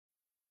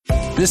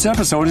This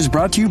episode is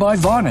brought to you by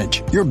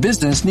Vonage. Your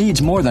business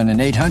needs more than an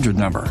 800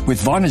 number.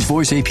 With Vonage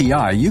Voice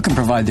API, you can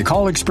provide the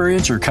call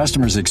experience your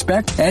customers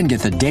expect and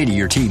get the data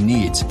your team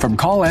needs. From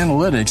call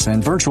analytics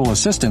and virtual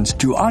assistants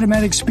to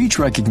automatic speech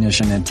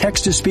recognition and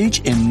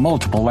text-to-speech in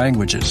multiple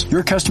languages.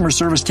 Your customer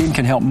service team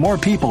can help more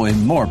people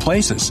in more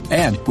places.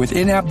 And with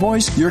in-app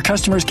voice, your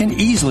customers can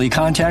easily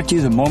contact you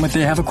the moment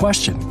they have a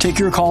question. Take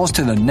your calls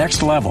to the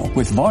next level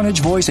with Vonage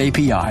Voice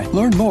API.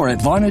 Learn more at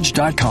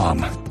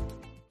Vonage.com.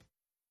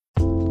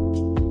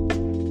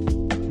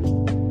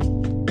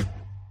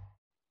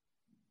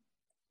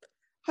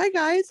 Hi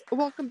guys,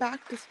 welcome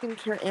back to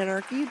Skincare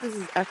Anarchy. This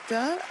is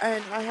Ekta,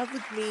 and I have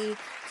with me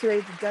today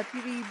the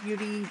Deputy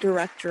Beauty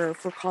Director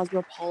for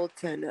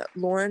Cosmopolitan,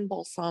 Lauren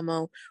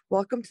Balsamo.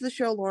 Welcome to the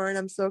show, Lauren.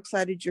 I'm so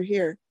excited you're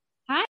here.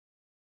 Hi,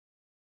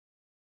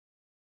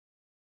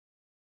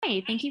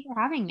 thank you for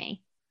having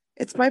me.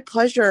 It's my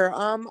pleasure.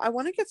 I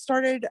want to get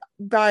started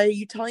by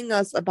you telling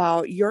us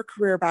about your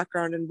career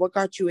background and what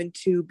got you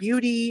into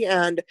beauty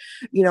and,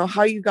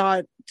 how you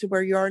got to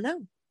where you are now.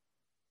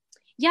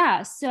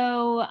 Yeah,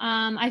 so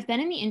I've been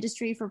in the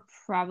industry for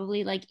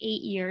probably like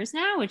 8 years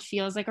now, which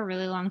feels like a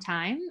really long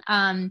time.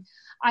 I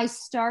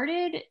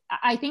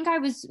think I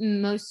was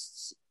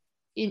most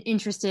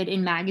interested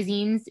in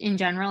magazines in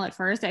general at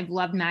first. I've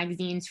loved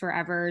magazines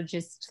forever,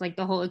 just like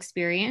the whole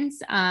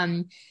experience.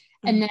 And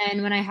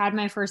then when I had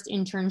my first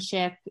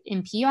internship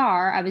in PR,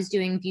 I was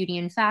doing beauty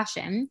and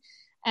fashion.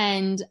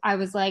 And I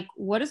was like,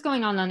 what is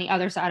going on the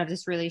other side of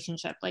this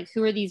relationship? Like,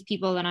 who are these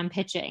people that I'm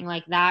pitching?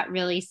 Like, that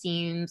really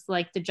seems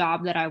like the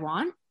job that I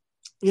want.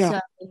 Yeah.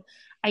 So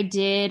I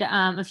did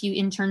a few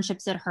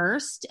internships at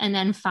Hearst and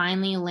then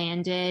finally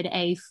landed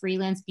a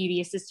freelance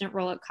beauty assistant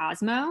role at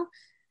Cosmo.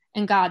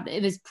 And God,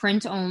 it was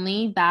print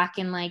only back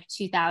in like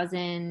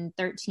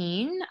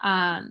 2013.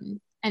 And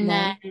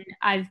then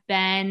I've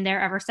been there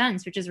ever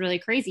since, which is really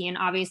crazy. And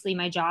obviously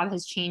my job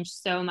has changed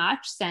so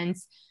much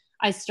since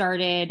I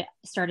started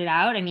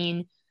out. I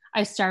mean,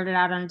 I started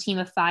out on a team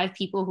of 5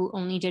 people who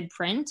only did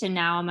print, and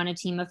now I'm on a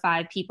team of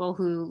 5 people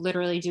who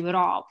literally do it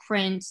all: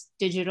 print,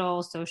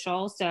 digital,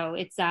 social. So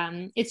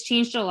it's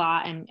changed a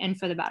lot, and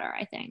for the better,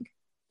 I think.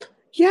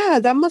 Yeah,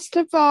 that must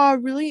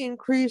have really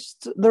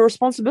increased the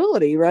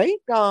responsibility, right?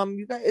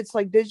 You got, it's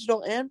like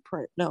digital and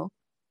print. No.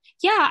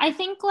 Yeah, I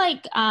think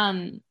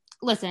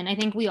listen, I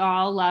think we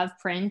all love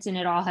print, and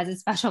it all has a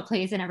special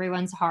place in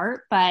everyone's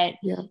heart, but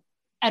yeah.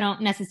 I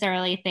don't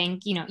necessarily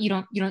think, you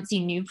don't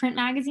see new print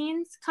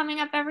magazines coming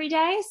up every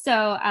day. So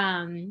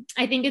I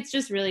think it's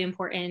just really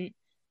important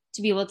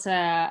to be able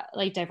to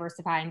like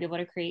diversify and be able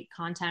to create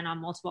content on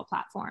multiple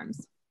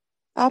platforms.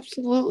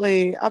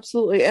 Absolutely.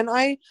 Absolutely. And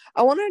I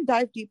want to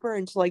dive deeper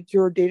into like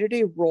your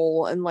day-to-day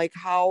role and like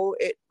how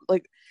it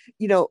like,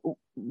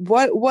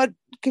 what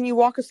can you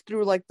walk us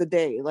through like the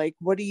day? Like,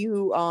 what do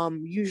you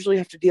usually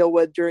have to deal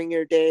with during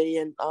your day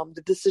and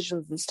the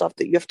decisions and stuff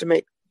that you have to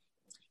make?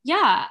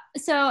 Yeah.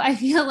 So I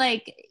feel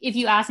like if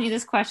you asked me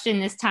this question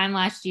this time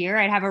last year,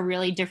 I'd have a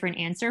really different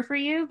answer for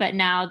you. But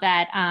now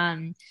that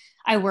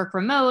I work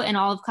remote and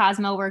all of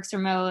Cosmo works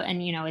remote and,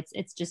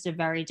 it's just a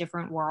very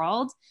different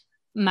world,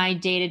 my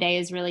day-to-day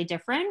is really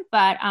different.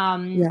 But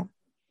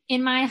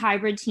in my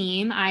hybrid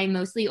team, I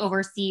mostly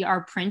oversee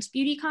our print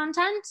beauty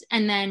content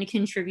and then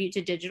contribute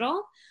to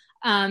digital.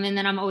 And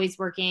then I'm always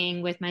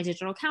working with my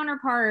digital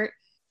counterpart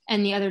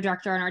and the other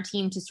director on our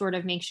team to sort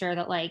of make sure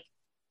that like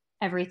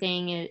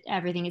everything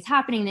is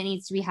happening that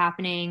needs to be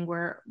happening.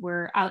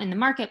 We're out in the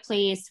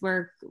marketplace.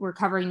 We're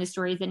covering the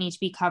stories that need to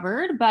be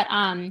covered. But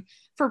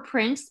for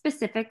print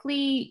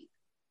specifically,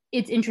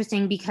 it's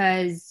interesting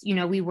because,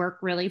 we work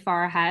really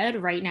far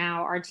ahead. Right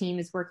now, our team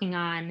is working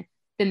on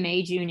the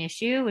May-June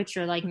issue, which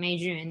are like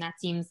May-June. That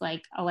seems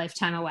like a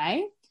lifetime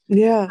away.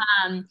 Yeah.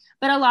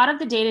 But a lot of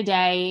the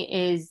day-to-day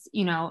is,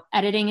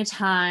 editing a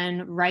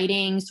ton,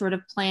 writing, sort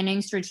of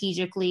planning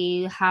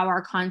strategically how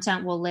our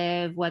content will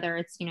live, whether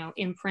it's,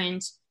 in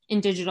print, in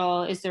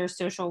digital, is there a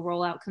social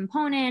rollout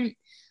component,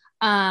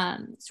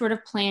 sort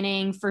of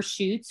planning for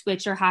shoots,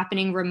 which are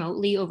happening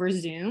remotely over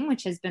Zoom,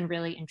 which has been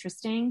really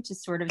interesting to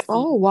sort of see.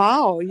 Oh,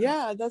 wow.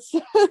 Yeah, that's...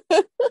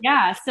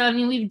 Yeah. So, I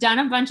mean, we've done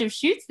a bunch of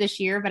shoots this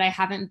year, but I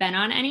haven't been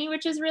on any,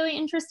 which is really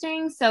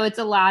interesting. So it's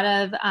a lot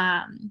of...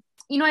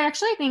 I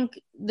actually think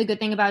the good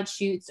thing about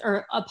shoots,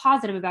 or a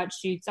positive about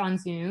shoots on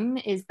Zoom,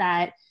 is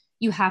that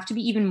you have to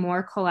be even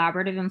more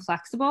collaborative and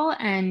flexible.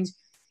 And,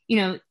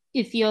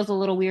 it feels a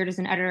little weird as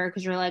an editor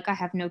because you're like, I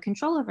have no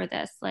control over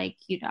this. Like,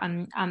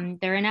 I'm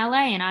there in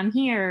LA and I'm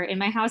here in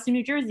my house in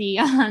New Jersey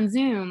on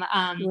Zoom.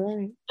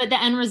 Right. But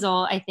the end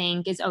result, I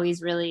think, is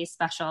always really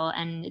special.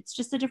 And it's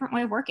just a different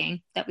way of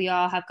working that we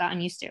all have gotten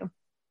used to.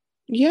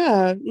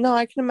 Yeah, no,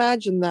 I can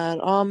imagine that.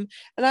 And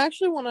I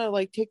actually want to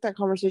like take that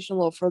conversation a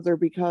little further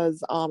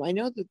because I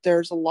know that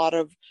there's a lot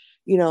of,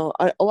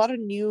 a lot of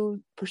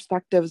new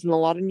perspectives and a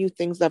lot of new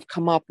things that have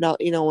come up now,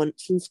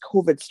 since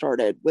COVID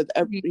started with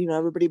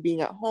everybody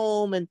being at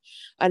home. And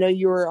I know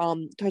you were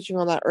touching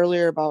on that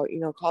earlier about,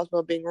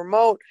 Cosmo being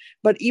remote,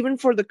 but even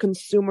for the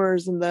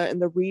consumers and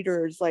the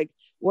readers, like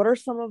what are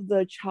some of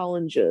the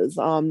challenges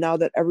now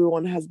that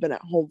everyone has been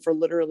at home for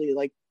literally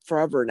like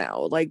forever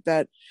now, like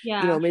that,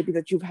 Yeah. maybe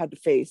that you've had to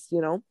face?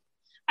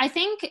 I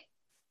think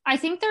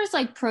there's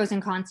like pros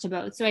and cons to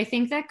both. So I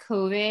think that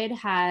COVID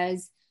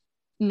has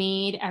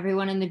made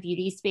everyone in the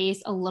beauty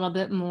space a little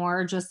bit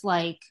more just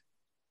like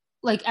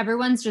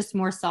everyone's just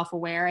more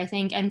self-aware, I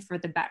think, and for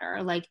the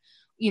better. Like,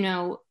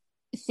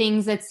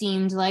 things that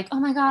seemed like, oh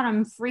my God,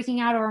 I'm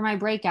freaking out over my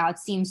breakout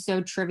seem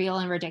so trivial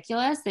and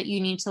ridiculous that you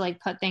need to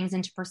like put things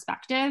into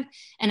perspective.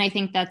 And I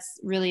think that's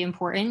really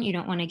important. You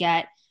don't want to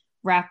get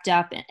wrapped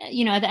up. At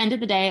the end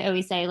of the day, I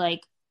always say like,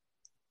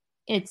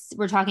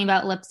 we're talking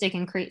about lipstick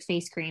and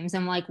face creams.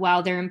 And like,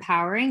 while they're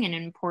empowering and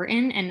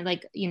important and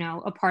like,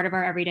 a part of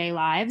our everyday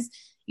lives,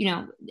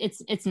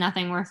 it's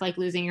nothing worth like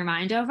losing your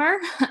mind over.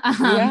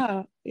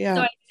 Yeah.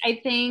 So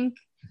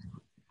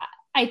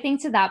I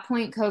think to that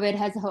point, COVID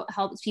has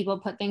helped people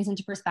put things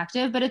into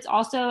perspective, but it's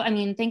also, I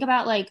mean, think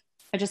about like,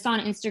 I just saw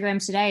on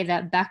Instagram today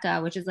that Becca,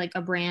 which is like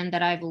a brand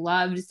that I've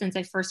loved since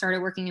I first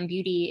started working in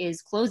beauty,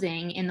 is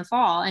closing in the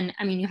fall. And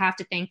I mean, you have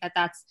to think that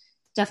that's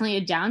definitely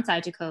a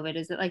downside to COVID,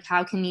 is that like,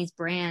 how can these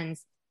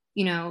brands,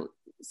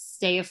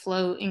 stay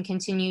afloat and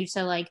continue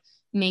to like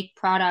make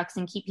products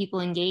and keep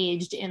people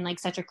engaged in like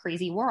such a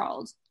crazy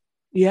world?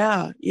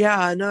 Yeah,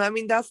 no, I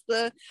mean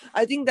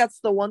I think that's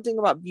the one thing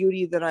about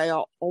beauty that I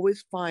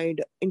always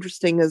find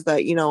interesting, is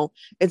that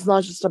it's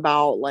not just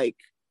about like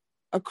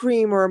a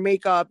cream or a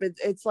makeup.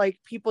 It's like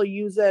people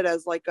use it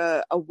as like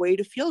a way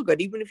to feel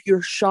good, even if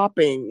you're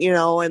shopping,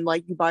 and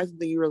like you buy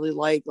something you really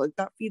like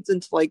that feeds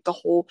into like the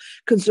whole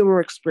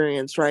consumer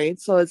experience, right?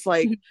 So it's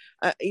like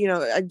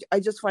I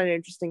just find it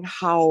interesting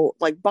how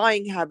like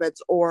buying habits,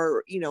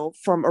 or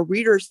from a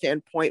reader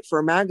standpoint for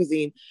a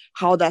magazine,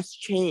 how that's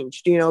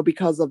changed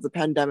because of the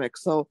pandemic.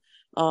 So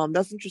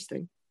that's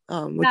interesting,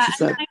 what Yeah, you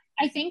said.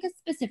 I think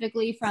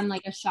specifically from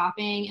like a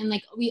shopping, and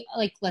like we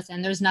like,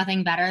 listen, there's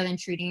nothing better than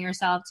treating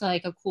yourself to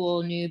like a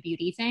cool new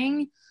beauty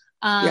thing.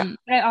 Yeah.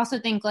 But I also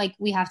think like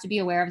we have to be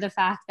aware of the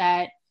fact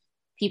that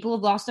people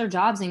have lost their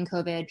jobs in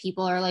COVID.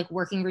 People are like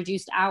working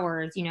reduced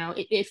hours.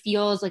 It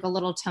feels like a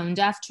little tone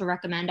deaf to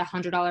recommend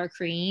 $100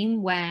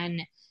 cream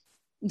when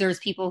there's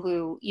people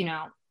who,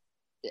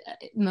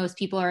 most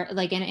people are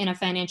like in a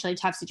financially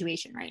tough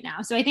situation right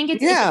now. So I think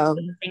it's Yeah.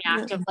 an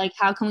act of like,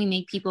 how can we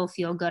make people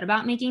feel good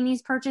about making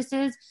these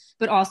purchases,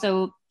 but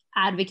also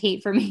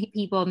advocate for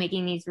people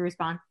making these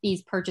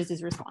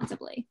purchases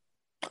responsibly.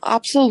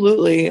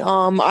 Absolutely.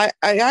 I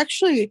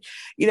actually,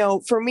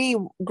 for me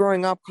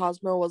growing up,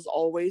 Cosmo was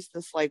always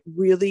this like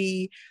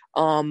really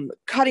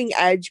cutting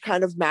edge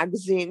kind of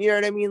magazine. You know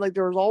what I mean? Like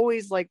there was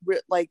always like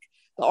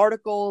the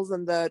articles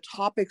and the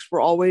topics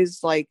were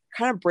always like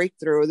kind of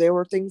breakthrough. They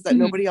were things that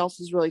nobody else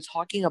is really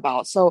talking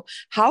about. So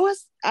how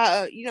has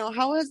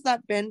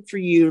that been for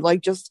you? Like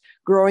just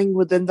growing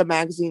within the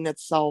magazine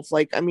itself?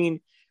 Like, I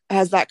mean,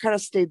 has that kind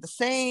of stayed the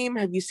same?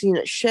 Have you seen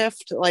it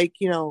shift? Like,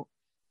 in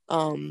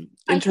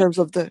terms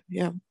of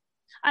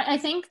I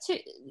think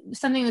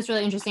something that's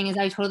really interesting is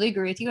I totally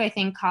agree with you. I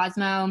think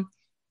Cosmo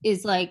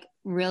is like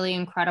really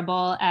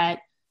incredible at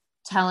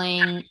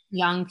telling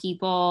young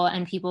people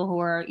and people who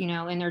are,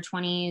 in their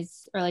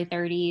 20s, early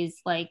 30s,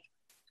 like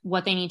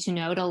what they need to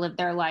know to live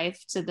their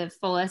life to the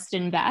fullest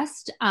and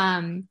best.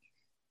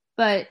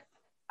 But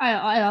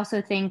I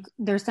also think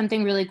there's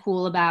something really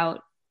cool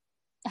about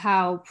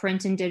how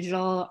print and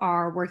digital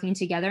are working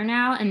together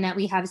now, and that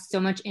we have so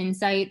much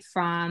insight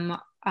from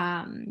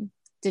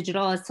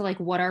digital as to like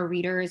what our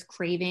reader is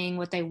craving,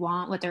 what they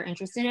want, what they're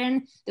interested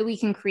in, that we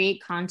can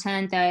create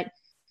content that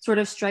sort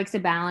of strikes a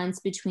balance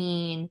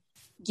between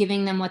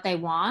giving them what they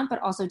want, but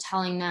also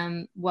telling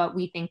them what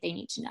we think they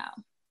need to know.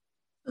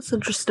 That's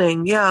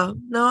interesting. Yeah.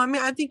 No, I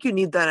mean, I think you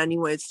need that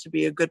anyways to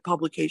be a good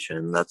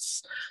publication.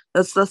 That's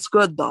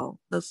good though.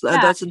 That's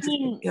interesting.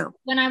 I mean, yeah.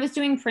 When I was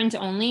doing print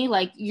only,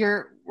 like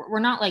we're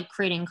not like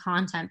creating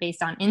content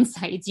based on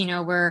insights.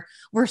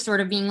 We're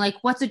sort of being like,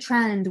 what's a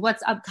trend?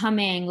 What's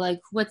upcoming? Like,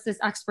 what's this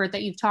expert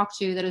that you've talked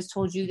to that has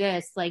told you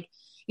this? Like,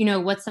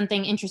 what's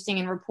something interesting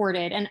and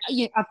reported? And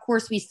of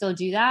course we still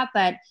do that.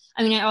 But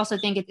I mean, I also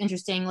think it's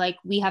interesting. Like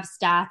we have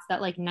stats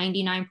that like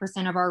 99%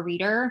 of our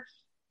reader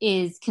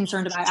is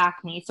concerned about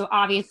acne. So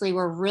obviously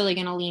we're really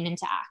going to lean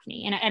into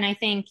acne. And I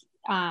think,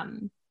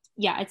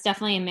 it's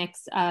definitely a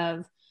mix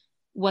of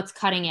what's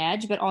cutting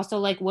edge, but also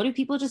like, what do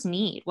people just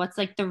need? What's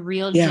like the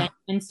real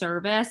genuine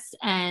service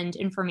and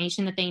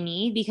information that they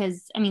need?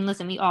 Because I mean,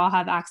 listen, we all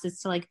have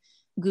access to like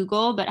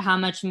Google, but how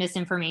much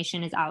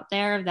misinformation is out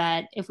there,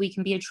 that if we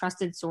can be a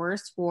trusted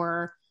source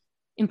for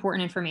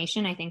important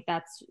information, I think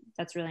that's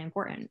really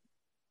important.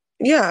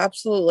 Yeah,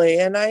 absolutely.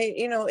 And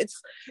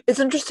it's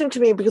interesting to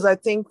me because I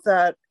think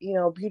that,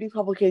 beauty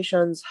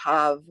publications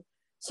have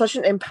such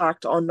an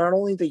impact on not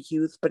only the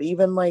youth, but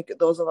even like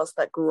those of us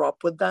that grew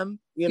up with them,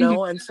 you know?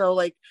 Mhm. And so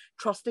like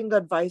trusting the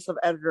advice of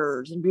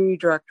editors and beauty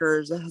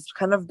directors has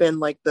kind of been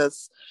like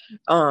this,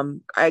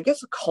 I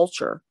guess, a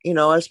culture, you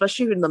know,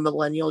 especially in the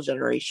millennial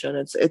generation.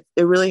 It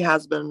really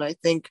has been. And I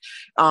think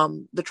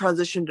the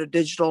transition to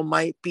digital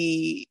might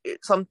be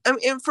I mean,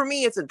 and for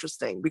me, it's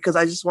interesting because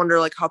I just wonder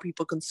like how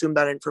people consume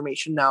that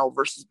information now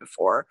versus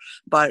before.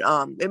 But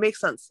it makes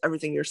sense,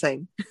 everything you're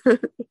saying.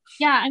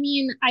 Yeah, I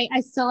mean,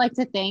 I still like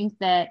to think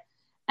that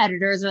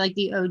editors are like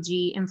the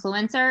OG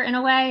influencer in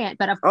a way,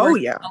 but of Oh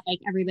course, yeah. like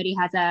everybody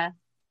has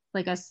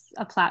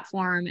a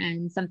platform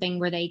and something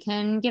where they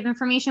can give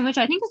information, which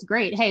I think is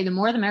great. Hey, the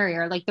more the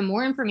merrier. Like the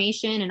more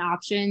information and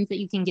options that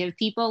you can give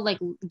people, like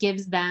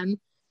gives them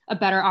a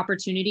better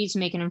opportunity to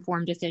make an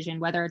informed decision,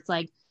 whether it's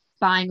like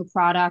buying a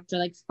product or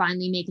like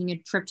finally making a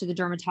trip to the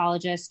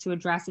dermatologist to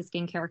address a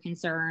skincare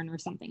concern or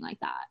something like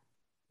that.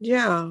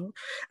 Yeah.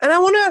 And I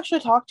want to actually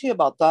talk to you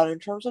about that in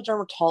terms of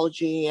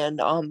dermatology and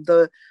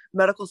the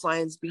medical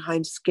science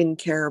behind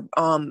skincare,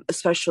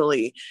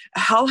 especially.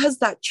 How has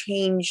that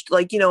changed,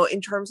 like, you know,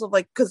 in terms of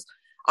like, because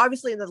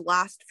obviously in the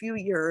last few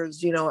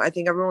years, you know, I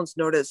think everyone's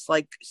noticed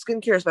like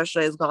skincare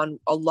especially has gone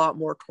a lot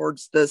more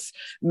towards this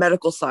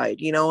medical side,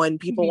 you know, and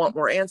people Mhm. want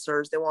more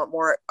answers. They want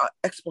more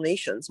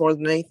explanations more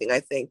than anything, I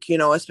think, you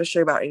know,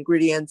 especially about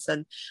ingredients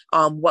and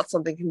what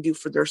something can do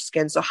for their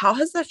skin. So how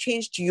has that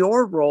changed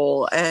your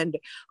role? And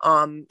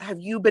have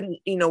you been,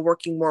 you know,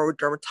 working more with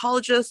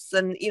dermatologists?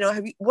 And, you know,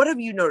 what have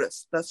you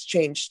noticed that's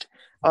changed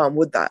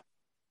with that?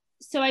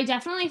 So I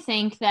definitely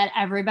think that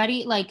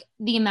everybody, like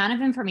the amount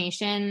of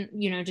information,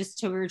 you know, just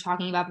to what we were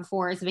talking about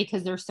before, is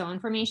because there's so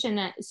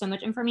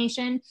much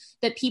information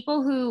that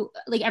people who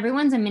like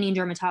everyone's a mini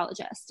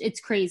dermatologist.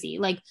 It's crazy.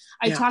 Like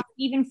I Yeah. talk to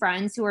even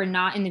friends who are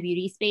not in the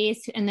beauty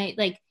space and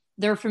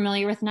they're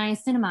familiar with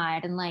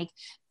niacinamide and like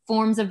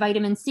forms of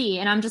vitamin C.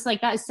 And I'm just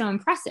like, that is so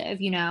impressive,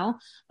 you know?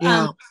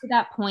 Yeah. To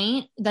that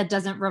point, that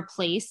doesn't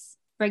replace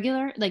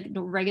regular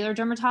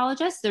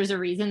dermatologists. There's a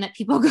reason that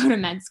people go to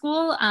med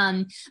school.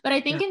 But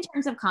I think Yeah. in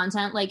terms of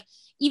content, like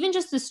even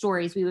just the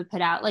stories we would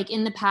put out, like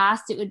in the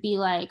past, it would be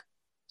like,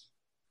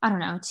 I don't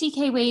know,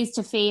 TK ways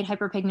to fade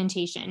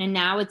hyperpigmentation. And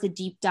now it's a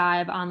deep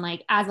dive on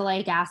like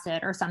azelaic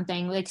acid or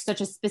something, like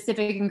such a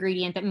specific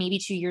ingredient that maybe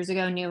 2 years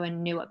ago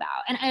knew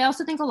about. And I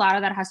also think a lot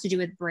of that has to do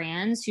with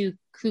brands who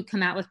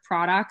come out with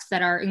products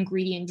that are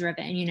ingredient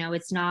driven. You know,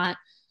 it's not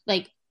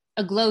like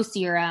a glow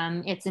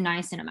serum, it's a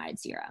niacinamide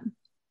serum.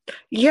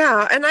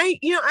 Yeah, and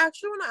you know, I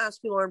actually want to ask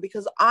you, Lauren,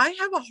 because I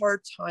have a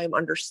hard time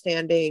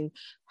understanding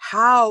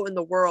how in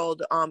the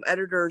world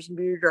editors and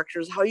beauty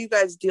directors, how you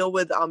guys deal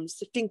with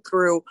sifting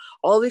through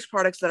all these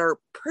products that are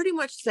pretty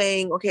much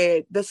saying,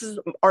 okay, this is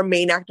our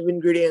main active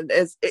ingredient,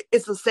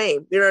 it's the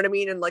same, you know what I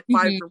mean, and like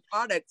five Mm-hmm. different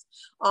products.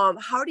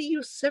 How do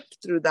you sift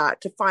through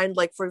that to find,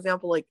 like, for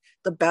example, like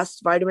the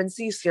best vitamin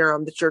C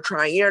serum that you're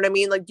trying? You know what I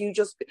mean? Like, do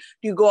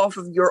you go off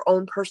of your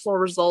own personal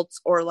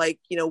results, or like,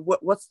 you know,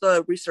 what's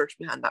the research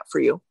behind that for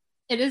you?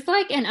 It is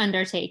like an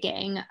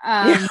undertaking.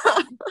 Yeah.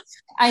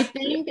 I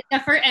think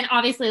effort, and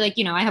obviously, like,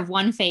 you know, I have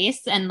one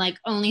face and like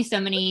only so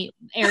many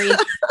areas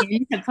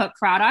to put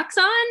products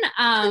on.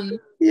 My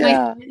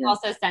Yeah. skin is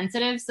also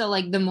sensitive, so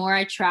like the more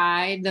I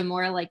try, the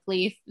more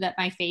likely that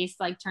my face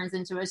like turns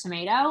into a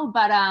tomato.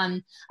 But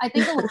I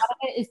think a lot of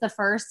it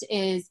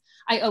is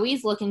I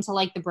always look into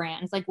like the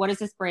brands, like what is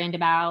this brand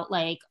about?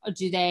 Like,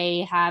 do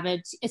they have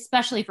it,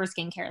 especially for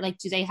skincare? Like,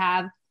 do they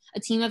have a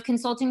team of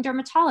consulting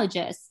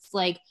dermatologists?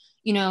 Like,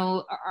 you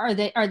know, are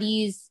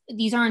these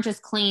aren't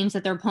just claims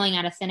that they're pulling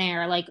out of thin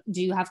air? Like,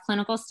 do you have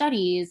clinical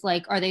studies?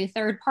 Like, are they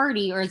third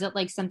party, or is it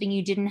like something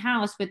you did in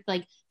house with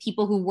like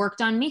people who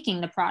worked on making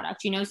the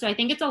product? You know, so I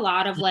think it's a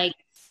lot of like,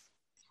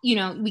 you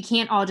know, we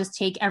can't all just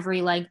take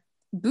every like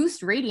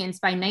boost radiance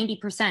by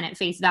 90% at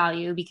face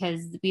value,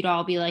 because we'd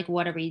all be like,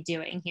 what are we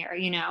doing here?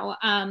 You know,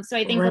 so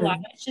I think a lot Right.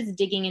 of it's just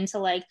digging into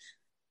like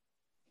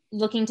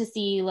looking to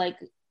see like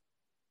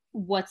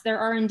what's their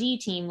R&D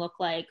team look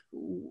like,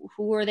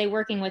 who are they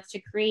working with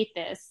to create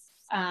this.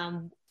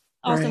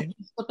 Also Right.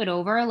 flip it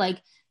over,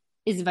 like,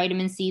 is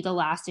vitamin C the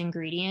last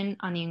ingredient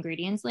on the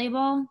ingredients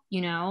label?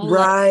 You know,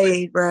 like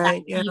Right. that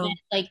Right. Yeah. even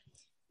like,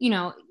 you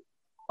know,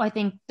 I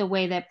think the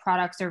way that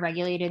products are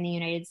regulated in the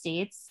United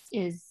States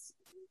is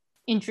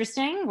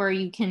interesting, where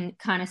you can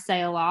kind of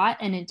say a lot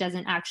and it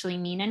doesn't actually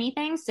mean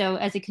anything. So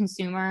as a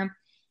consumer,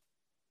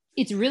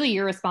 it's really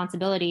your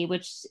responsibility,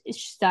 which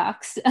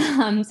sucks,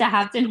 to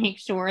have to make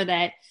sure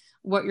that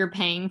what you're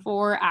paying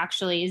for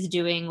actually is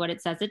doing what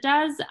it says it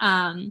does.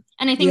 And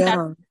I think that's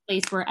Yeah. a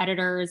place where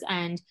editors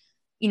and,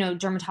 you know,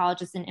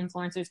 dermatologists and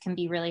influencers can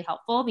be really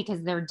helpful,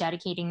 because they're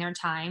dedicating their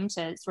time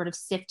to sort of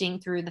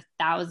sifting through the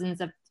thousands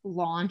of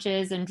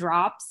launches and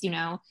drops, you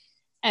know,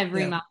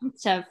 every Yeah.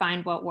 month to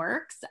find what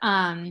works.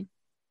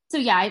 So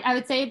yeah, I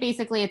would say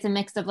basically it's a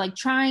mix of like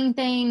trying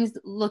things,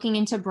 looking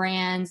into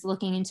brands,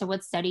 looking into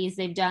what studies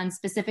they've done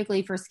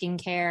specifically for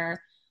skincare,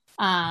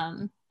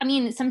 I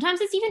mean,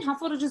 sometimes it's even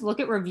helpful to just look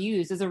at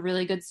reviews as a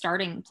really good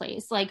starting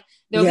place. Like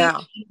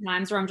there'll be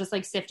times where I'm just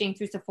like sifting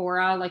through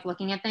Sephora, like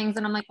looking at things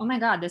and I'm like, oh my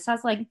God, this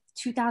has like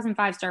 2,000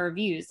 5-star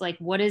reviews. Like,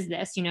 what is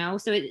this? You know?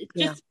 So it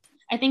just,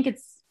 I think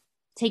it's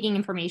taking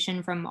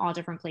information from all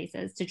different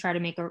places to try to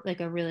make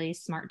a really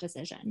smart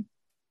decision.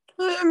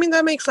 I mean,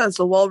 that makes sense.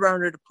 A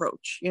well-rounded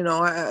approach. You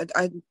know,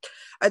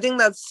 I think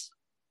that's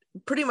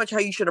pretty much how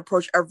you should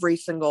approach every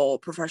single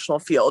professional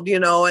field, you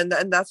know, and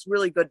that's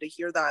really good to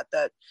hear that,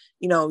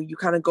 you know, you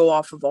kind of go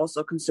off of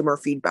also consumer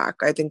feedback.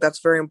 I think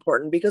that's very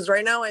important because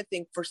right now, I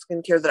think for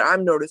skincare that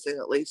I'm noticing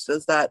at least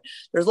is that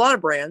there's a lot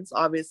of brands,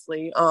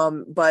 obviously,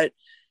 but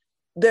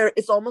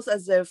it's almost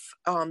as if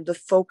the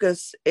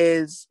focus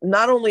is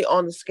not only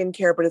on the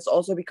skincare, but it's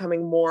also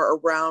becoming more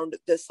around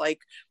this, like,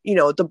 you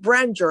know, the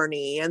brand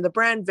journey and the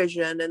brand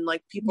vision. And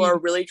like people are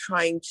really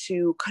trying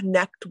to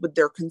connect with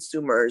their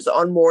consumers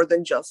on more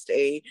than just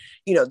a,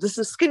 you know, this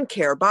is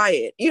skincare, buy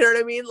it. You know what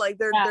I mean? Like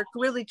they're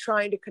really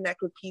trying to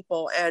connect with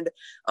people. And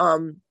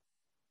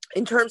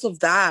in terms of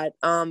that,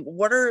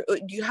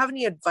 do you have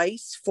any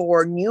advice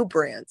for new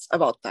brands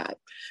about that?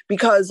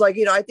 Because like,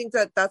 you know, I think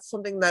that that's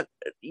something that,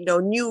 you know,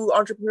 new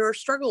entrepreneurs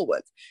struggle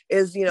with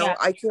is, you know,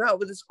 I came out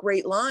with this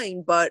great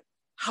line, but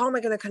how am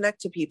I going to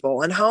connect to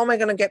people? And how am I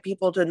going to get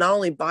people to not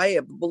only buy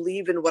it, but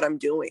believe in what I'm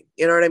doing?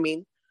 You know what I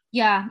mean?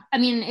 Yeah. I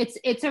mean,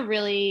 it's a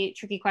really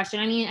tricky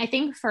question. I mean, I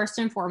think first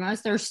and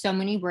foremost, there's so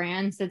many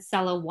brands that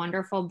sell a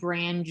wonderful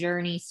brand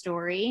journey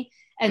story.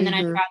 And then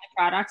I try the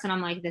products and I'm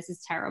like, this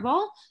is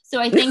terrible.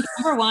 So I think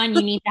number one,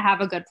 you need to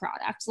have a good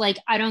product. Like,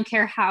 I don't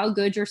care how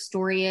good your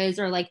story is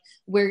or like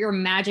where your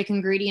magic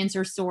ingredients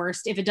are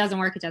sourced. If it doesn't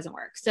work, it doesn't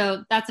work.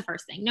 So that's the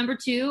first thing. Number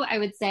two, I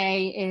would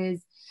say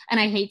is, and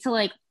I hate to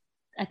like,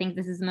 I think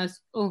this is the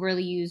most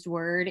overly used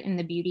word in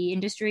the beauty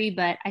industry,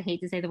 but I hate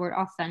to say the word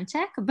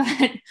authentic, but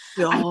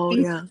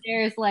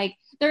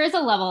there is a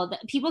level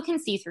that people can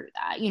see through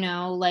that, you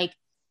know, like,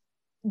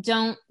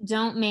 don't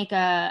make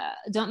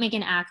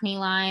an acne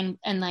line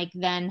and like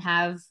then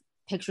have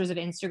pictures of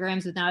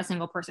Instagrams with not a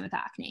single person with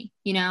acne,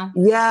 you know?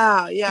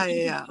 Yeah,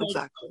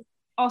 exactly.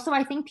 Also,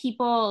 I think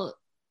people,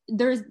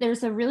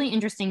 there's a really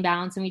interesting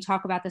balance, and we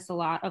talk about this a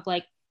lot, of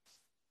like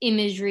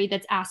imagery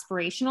that's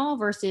aspirational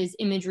versus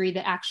imagery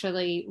that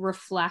actually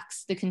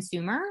reflects the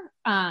consumer.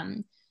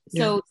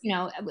 You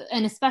know,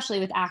 and especially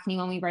with acne,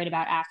 when we write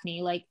about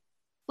acne, like,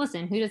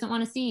 listen, who doesn't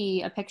want to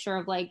see a picture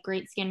of like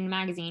great skin in a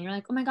magazine? You're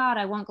like, oh my God,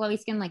 I want glowy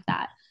skin like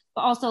that.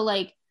 But also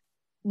like,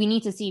 we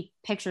need to see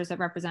pictures that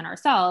represent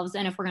ourselves.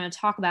 And if we're going to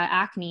talk about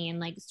acne and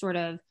like sort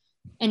of,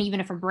 and even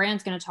if a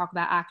brand's going to talk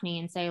about acne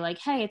and say like,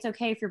 hey, it's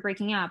okay if you're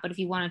breaking out, but if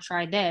you want to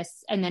try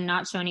this and then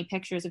not show any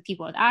pictures of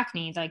people with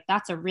acne, like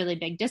that's a really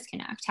big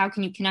disconnect. How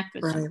can you connect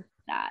with them like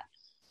that?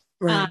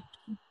 Right.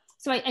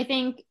 So I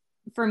think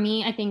for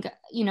me, I think,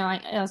 you know,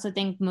 I also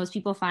think most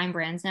people find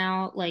brands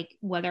now, like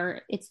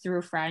whether it's through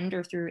a friend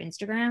or through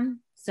Instagram.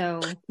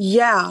 So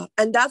yeah.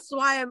 And that's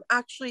why I'm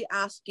actually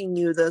asking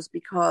you this,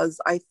 because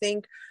I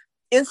think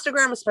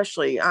Instagram,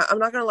 especially, I'm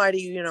not going to lie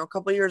to you, you know, a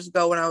couple of years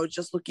ago when I was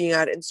just looking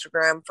at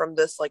Instagram from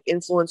this like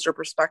influencer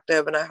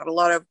perspective, and I had a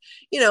lot of,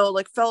 you know,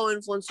 like fellow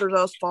influencers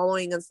I was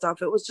following and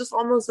stuff. It was just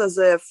almost as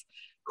if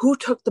who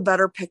took the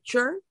better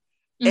picture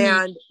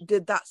and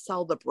did that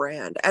sell the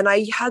brand? And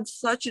I had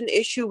such an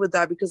issue with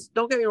that because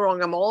don't get me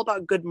wrong, I'm all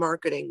about good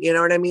marketing, you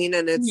know what I mean?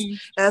 And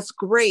that's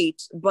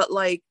great. But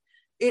like,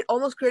 it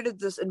almost created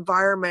this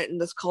environment and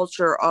this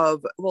culture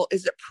of, well,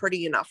 is it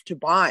pretty enough to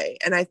buy?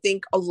 And I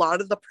think a lot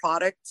of the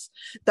products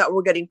that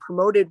were getting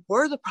promoted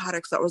were the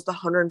products that was the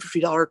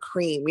 $150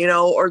 cream, you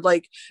know, or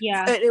like,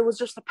 and it was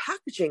just a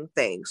packaging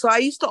thing. So I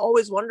used to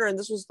always wonder, and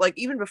this was like,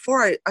 even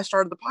before I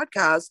started the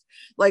podcast,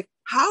 like,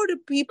 how do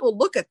people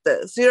look at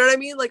this? You know what I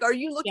mean? Like, are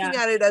you looking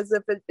at it as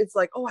if it's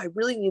like, oh, I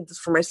really need this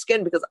for my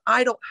skin because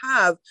I don't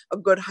have a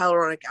good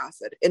hyaluronic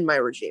acid in my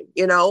regime,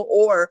 you know?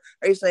 Or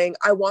are you saying,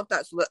 I want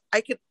that so that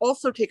I can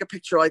also take a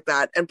picture like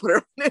that and put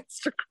it on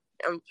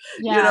Instagram,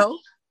 you know?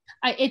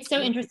 It's so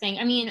interesting.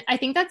 I mean, I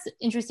think that's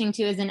interesting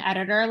too as an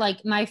editor.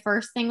 Like, my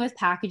first thing with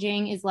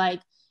packaging is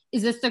like,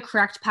 is this the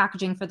correct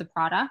packaging for the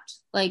product?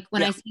 Like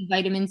when I see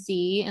vitamin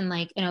C in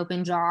like an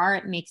open jar,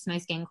 it makes my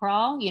skin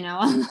crawl, you know,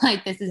 I'm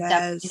like, this is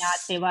definitely not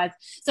stabilized.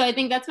 So I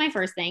think that's my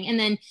first thing. And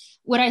then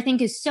what I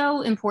think is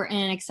so important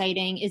and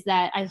exciting is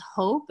that I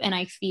hope and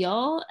I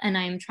feel, and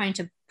I'm trying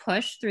to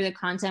push through the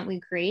content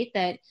we create,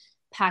 that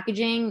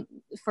packaging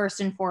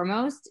first and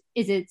foremost,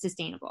 is it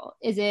sustainable?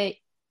 Is it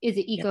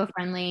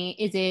eco-friendly?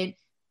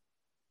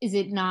 Is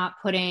it not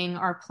putting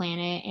our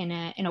planet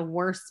in a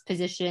worse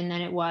position than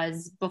it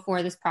was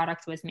before this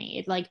product was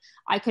made? Like,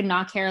 I could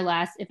not care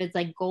less if it's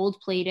like gold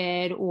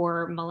plated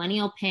or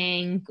millennial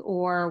pink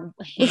or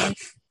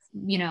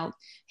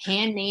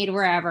handmade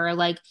wherever.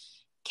 Like,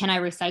 can I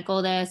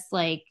recycle this?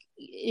 Like,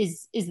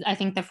 is I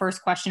think the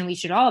first question we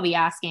should all be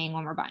asking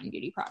when we're buying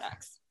beauty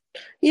products.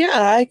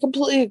 Yeah, I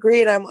completely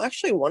agree. And I'm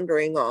actually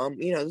wondering,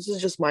 you know, this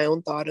is just my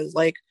own thought, is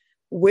like,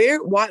 when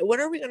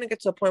are we going to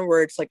get to a point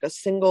where it's like a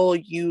single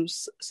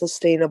use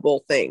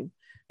sustainable thing?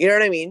 You know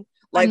what I mean?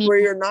 Like, where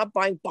you're not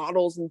buying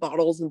bottles and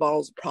bottles and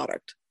bottles of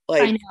product.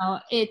 I know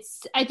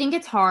I think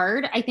it's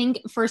hard. I think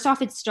first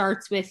off, it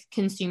starts with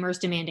consumers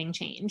demanding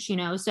change,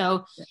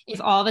 so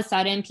if all of a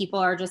sudden people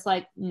are just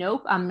like,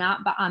 nope, I'm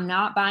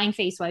not buying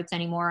face wipes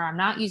anymore. I'm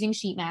not using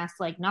sheet masks,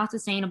 like not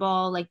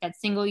sustainable, like that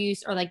single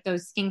use, or like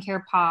those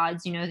skincare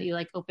pods, that you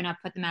like open up,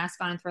 put the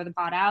mask on and throw the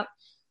pod out.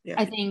 Yeah.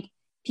 I think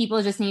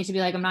people just need to be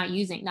like, I'm not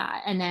using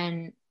that. And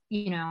then,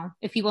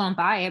 if people don't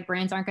buy it,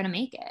 brands aren't going to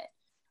make it.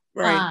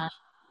 Right.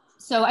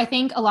 So I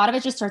think a lot of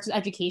it just starts with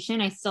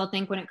education. I still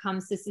think when it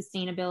comes to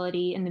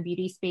sustainability in the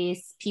beauty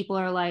space, people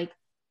are like,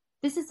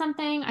 this is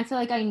something I feel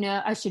like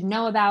I should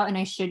know about and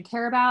I should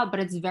care about, but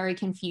it's very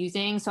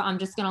confusing. So I'm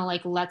just going to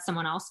like let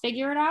someone else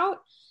figure it out.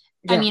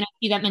 Yeah. I mean, I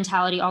see that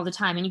mentality all the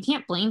time, and you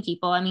can't blame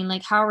people. I mean,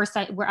 like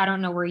I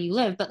don't know where you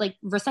live, but like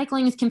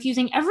recycling is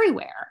confusing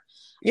everywhere.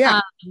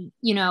 Yeah.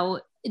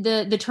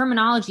 The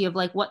terminology of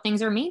like what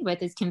things are made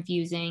with is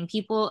confusing.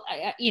 People,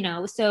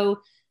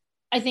 so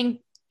I think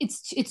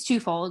it's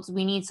twofold.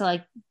 We need to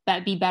like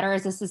be better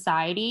as a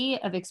society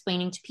of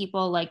explaining to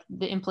people like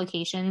the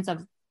implications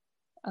of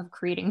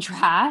creating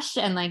trash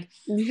and like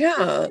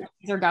where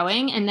things are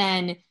going, and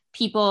then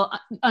people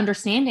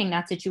understanding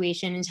that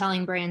situation and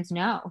telling brands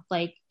no,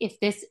 like if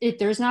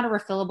there's not a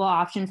refillable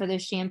option for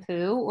this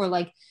shampoo, or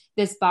like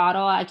this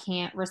bottle I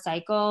can't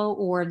recycle,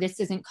 or this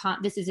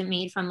isn't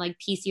made from like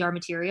PCR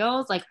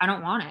materials, like I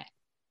don't want it.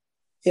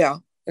 Yeah.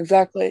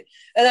 Exactly.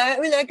 And I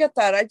mean, I get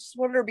that. I just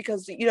wonder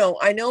because,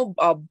 I know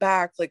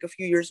back like a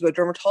few years ago,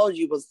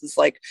 dermatology was this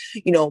like,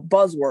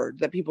 buzzword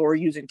that people were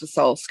using to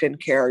sell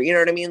skincare. You know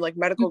what I mean? Like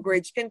medical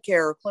grade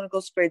skincare or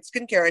clinical grade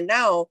skincare. And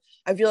now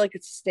I feel like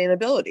it's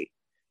sustainability,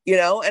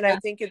 and I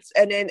think it's,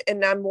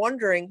 and I'm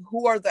wondering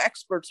who are the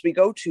experts we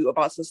go to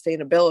about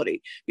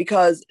sustainability,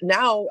 because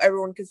now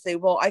everyone can say,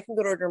 well, I can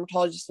go to a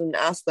dermatologist and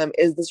ask them,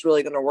 is this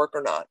really going to work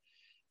or not?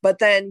 But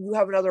then you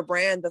have another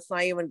brand that's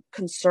not even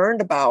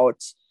concerned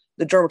about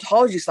the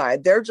dermatology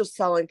side. They're just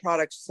selling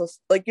products,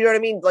 like, you know what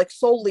I mean? Like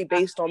solely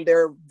based on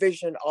their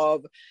vision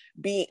of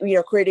being,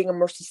 creating a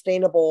more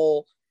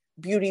sustainable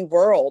beauty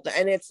world.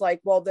 And it's like,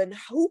 well, then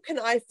who can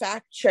I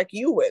fact check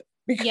you with?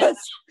 Because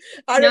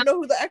I don't know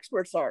who the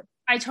experts are.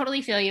 I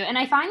totally feel you. And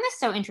I find this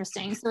so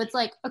interesting. So it's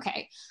like,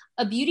 okay,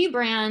 a beauty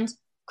brand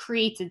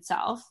creates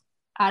itself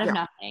out of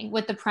nothing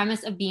with the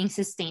premise of being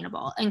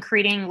sustainable and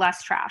creating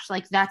less trash.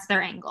 Like that's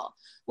their angle.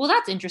 Well,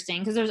 that's interesting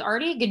because there's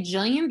already a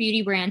gajillion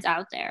beauty brands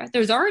out there.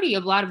 There's already a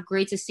lot of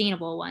great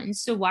sustainable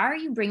ones. So why are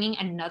you bringing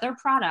another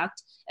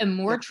product and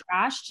more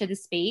trash to the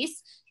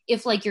space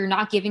if like you're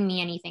not giving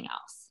me anything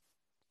else?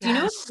 Do you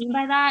know what I mean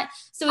by that?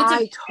 So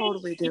it's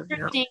totally do.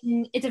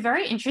 It's a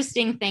very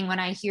interesting thing when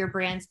I hear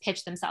brands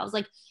pitch themselves.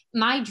 Like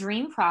my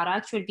dream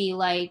product would be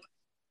like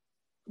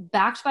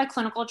backed by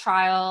clinical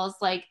trials,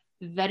 like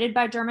vetted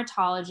by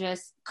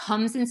dermatologists,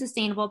 comes in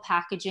sustainable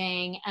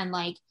packaging, and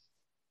like,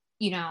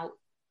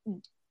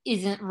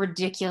 isn't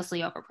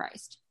ridiculously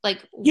overpriced.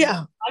 Like,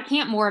 why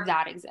can't more of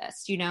that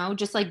exist?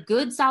 Just like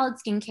good, solid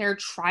skincare,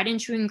 tried and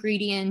true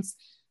ingredients,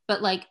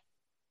 but like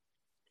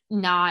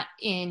not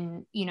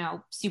in,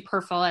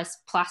 superfluous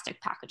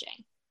plastic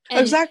packaging.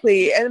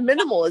 Exactly. And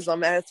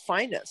minimalism at its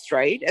finest,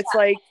 right? It's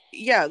like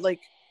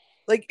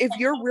if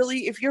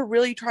you're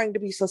really trying to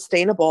be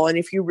sustainable, and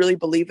if you really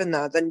believe in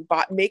that, then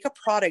make a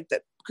product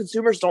that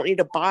consumers don't need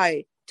to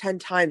buy 10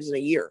 times in a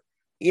year.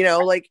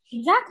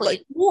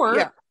 Exactly.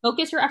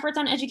 Focus your efforts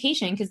on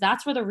education, because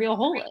that's where the real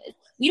hole is.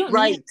 We don't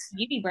need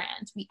beauty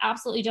brands. We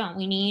absolutely don't.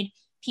 We need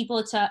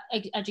people to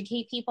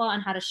educate people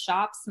on how to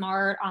shop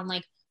smart, on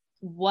like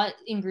what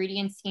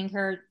ingredients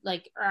skincare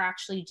like are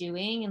actually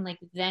doing, and like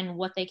then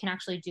what they can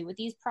actually do with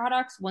these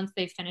products once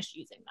they've finished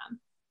using them.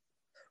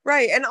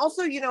 Right. And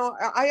also,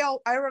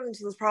 I run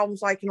into this problem,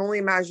 so I can only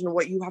imagine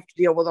what you have to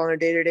deal with on a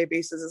day-to-day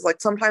basis. Is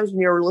like sometimes when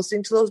you're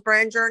listening to those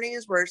brand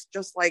journeys where it's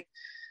just like,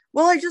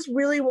 well, I just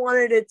really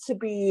wanted it to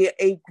be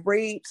a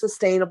great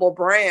sustainable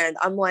brand.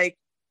 I'm like,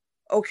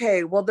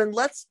 okay, well then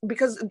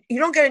because you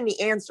don't get any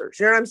answers.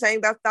 You know what I'm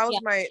saying? That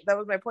was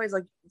my point. Is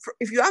like,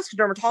 if you ask a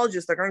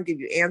dermatologist, they're going to give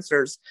you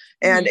answers.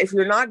 And if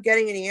you're not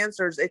getting any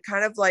answers, it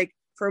kind of like,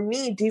 for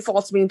me,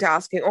 defaults me into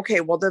asking,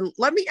 okay, well then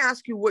let me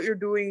ask you what you're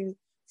doing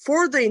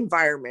for the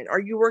environment.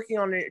 Are you working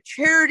on a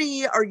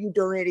charity? Are you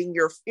donating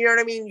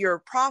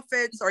your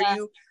profits? Are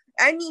you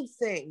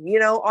anything,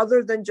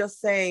 other than just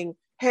saying,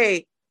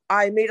 hey,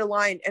 I made a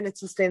line and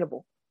it's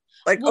sustainable.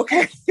 Like,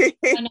 okay. I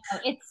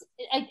know.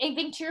 I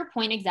think to your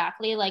point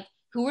exactly, like,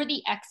 who are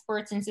the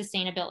experts in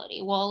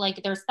sustainability? Well,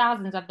 like there's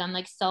thousands of them,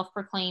 like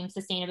self-proclaimed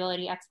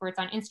sustainability experts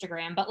on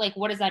Instagram, but like,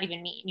 what does that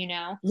even mean?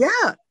 Yeah.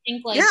 I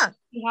think like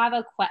you have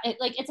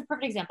like, it's a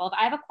perfect example. If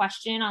I have a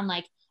question on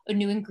like a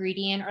new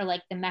ingredient or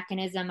like the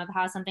mechanism of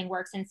how something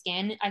works in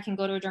skin, I can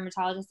go to a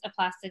dermatologist, a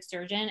plastic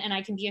surgeon, and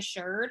I can be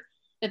assured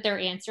that they're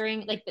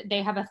answering, like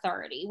they have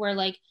authority. Where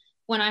like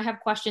when I have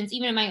questions,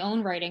 even in my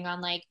own writing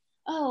on like,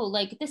 oh,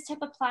 like this type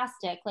of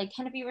plastic, like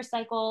can it be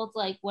recycled?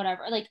 Like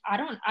whatever. Like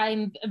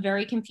I'm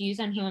very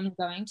confused on who I'm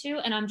going to,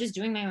 and I'm just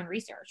doing my own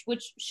research,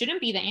 which shouldn't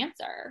be the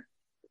answer.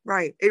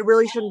 Right. It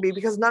really shouldn't be,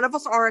 because none of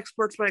us are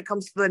experts when it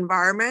comes to the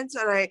environment.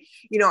 And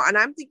and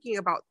I'm thinking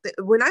about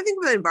when I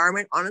think of the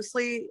environment,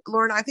 honestly,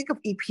 Lauren, I think of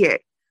EPA,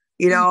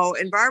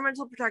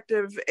 Environmental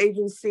Protective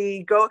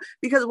Agency.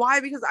 Because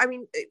why? Because I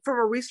mean, from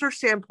a research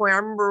standpoint, I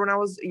remember when I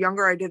was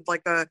younger, I did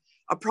like a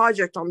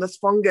project on this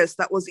fungus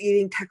that was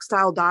eating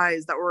textile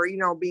dyes that were,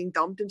 being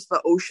dumped into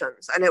the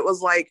oceans. And it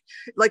was like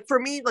for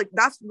me, like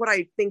that's what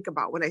I think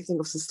about when I think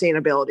of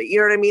sustainability. You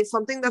know what I mean?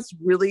 Something that's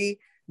really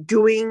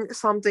doing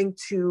something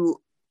to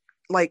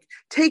like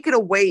take it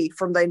away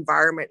from the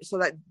environment so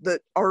that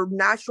our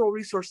natural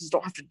resources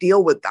don't have to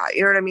deal with that.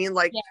 You know what I mean?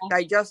 Like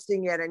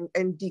digesting it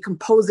and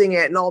decomposing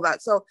it and all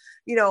that. So,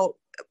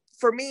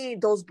 for me,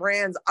 those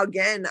brands,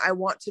 again, I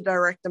want to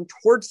direct them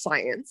towards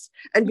science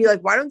and be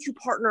like, why don't you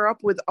partner up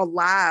with a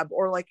lab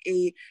or like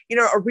a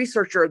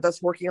researcher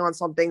that's working on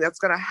something that's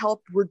going to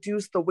help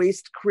reduce the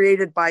waste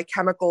created by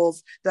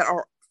chemicals that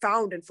are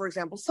found in, for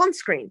example,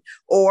 sunscreen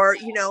or,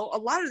 a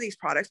lot of these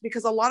products,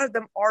 because a lot of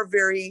them are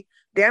very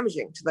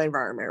damaging to the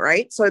environment,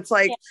 right? So it's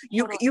like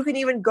you can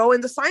even go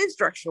in the science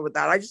direction with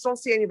that. I just don't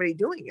see anybody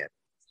doing it.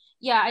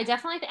 Yeah, I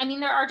definitely, I mean,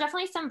 there are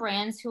definitely some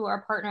brands who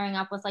are partnering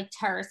up with like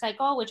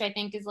TerraCycle, which I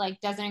think is like,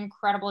 does an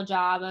incredible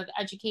job of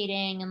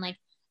educating and like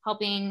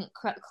helping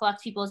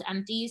collect people's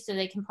empties so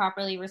they can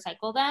properly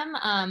recycle them.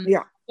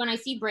 When I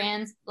see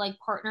brands like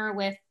partner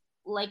with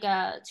like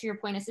to your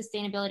point, a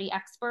sustainability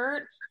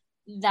expert,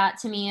 that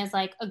to me is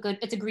like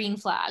it's a green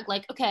flag.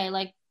 Like, okay,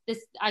 like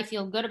this, I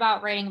feel good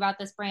about writing about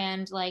this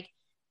brand. Like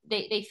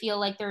they feel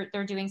like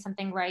they're doing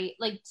something right.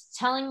 Like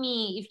telling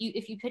me,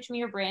 if you pitch me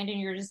your brand and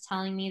you're just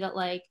telling me that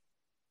like,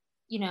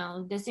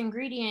 this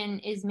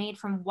ingredient is made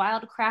from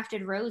wild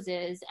crafted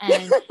roses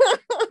and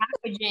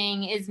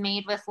packaging is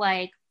made with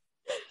like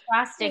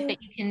plastic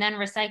that you can then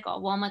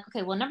recycle. Well, I'm like,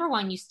 okay, well, number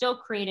one, you still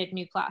created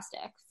new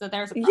plastic. So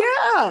there's a problem.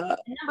 Yeah.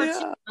 And number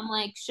two, I'm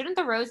like, shouldn't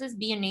the roses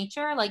be in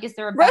nature? Like, is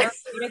there a better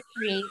way to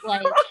create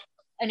like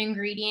an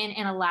ingredient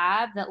in a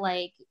lab that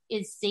like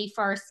is safe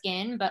for our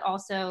skin, but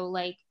also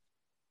like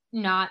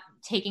not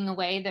taking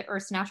away the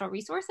Earth's natural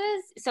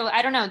resources? So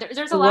I don't know.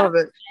 There's a lot of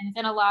questions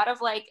and a lot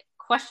of like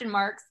question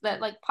marks that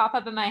like pop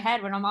up in my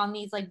head when I'm on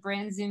these like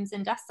brand Zooms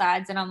and desk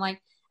sides, and I'm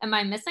like, am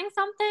I missing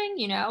something?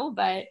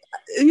 But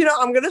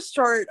I'm gonna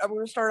start a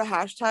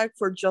hashtag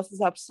for just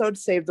this episode,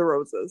 Save the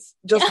Roses,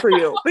 just for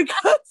you,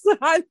 because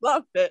I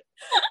love it.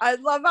 I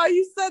love how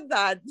you said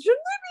that. Shouldn't they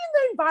be in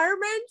the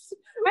environment?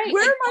 Right.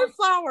 Where are my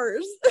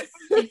flowers?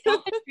 Like,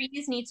 don't the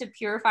trees need to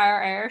purify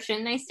our air?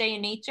 Shouldn't they stay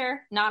in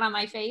nature, not on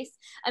my face?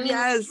 I mean,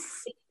 yes.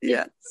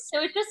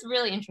 So it's just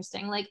really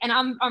interesting. Like, and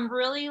I'm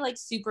really like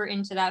super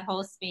into that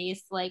whole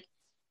space, like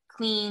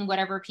clean,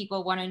 whatever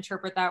people want to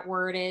interpret that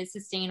word is,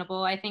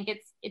 sustainable. I think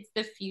it's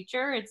the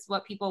future. It's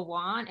what people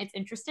want. It's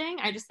interesting.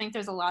 I just think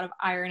there's a lot of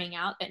ironing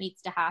out that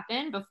needs to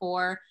happen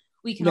before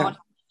we can all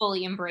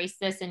fully embrace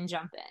this and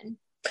jump in.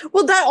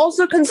 Well, that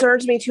also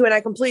concerns me too. And I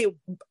completely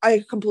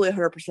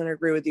 100%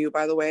 agree with you,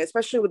 by the way,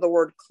 especially with the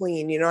word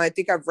clean. I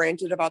think I've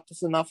ranted about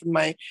this enough in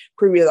my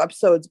previous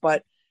episodes,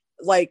 but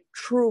like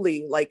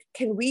truly, like,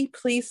 can we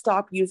please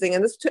stop using,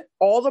 and this to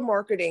all the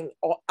marketing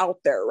out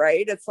there,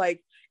 right? It's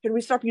like, can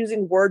we stop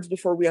using words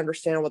before we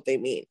understand what they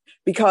mean?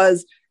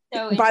 Because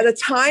by the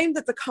time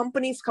that the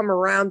companies come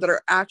around that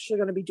are actually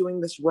going to be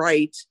doing this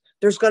right,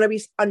 there's going to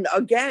be,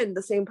 again,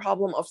 the same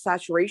problem of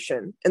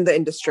saturation in the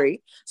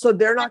industry. So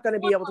they're not going to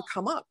be able to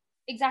come up.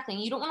 Exactly.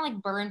 You don't want to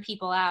like burn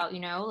people out,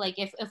 like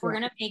if we're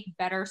going to make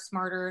better,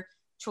 smarter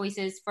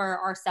choices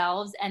for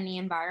ourselves and the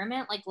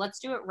environment, like let's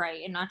do it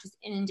right and not just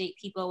inundate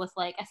people with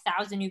like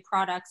 1,000 new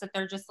products that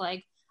they're just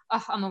like,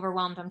 oh, I'm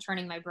overwhelmed, I'm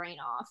turning my brain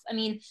off. I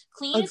mean,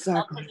 clean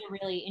itself is a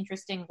really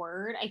interesting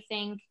word.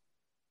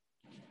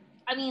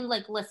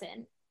 Like,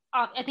 listen,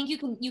 I think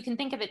you can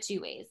think of it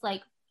two ways.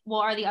 Like,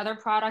 well, are the other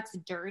products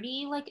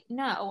dirty? Like,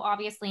 no,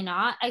 obviously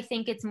not. I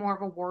think it's more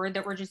of a word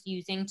that we're just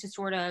using to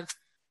sort of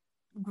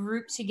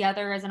group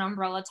together as an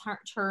umbrella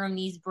term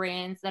these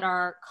brands that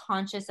are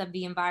conscious of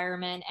the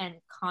environment and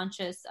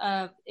conscious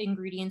of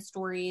ingredient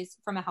stories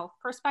from a health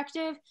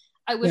perspective.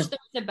 I wish there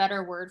was a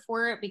better word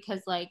for it,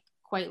 because like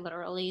quite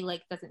literally,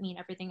 like, doesn't mean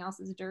everything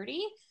else is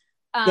dirty.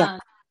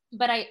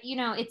 But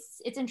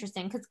it's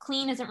interesting because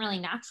clean isn't really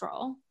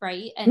natural,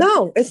 right? And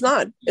no, it's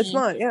not. It's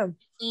not. Yeah.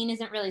 Clean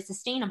isn't really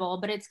sustainable,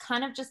 but it's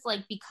kind of just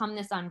like become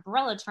this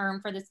umbrella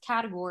term for this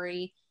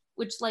category,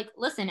 which, like,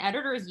 listen,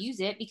 editors use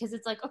it because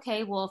it's like,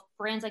 okay, well, if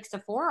brands like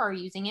Sephora are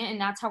using it and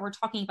that's how we're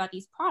talking about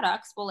these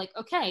products, well, like,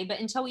 okay, but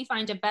until we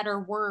find a better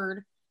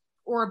word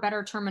or a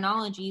better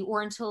terminology,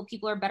 or until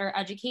people are better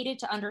educated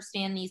to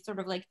understand these sort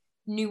of like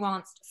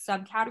nuanced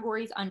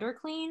subcategories under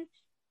clean,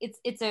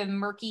 it's a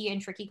murky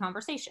and tricky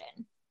conversation.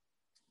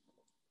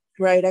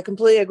 Right. I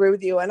completely agree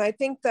with you. And I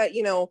think that,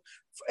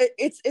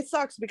 it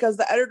sucks because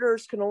the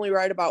editors can only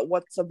write about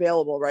what's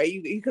available, right?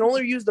 You can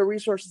only use the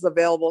resources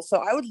available. So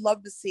I would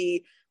love to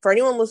see, for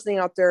anyone listening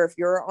out there, if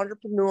you're an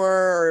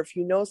entrepreneur or if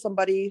you know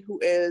somebody who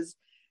is,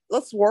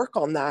 let's work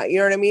on that. You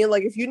know what I mean?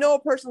 Like, if you know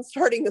a person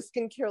starting a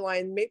skincare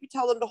line, maybe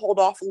tell them to hold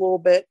off a little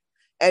bit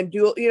and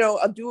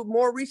do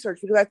more research,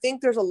 because I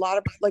think there's a lot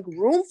of like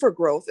room for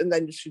growth in the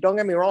industry. Don't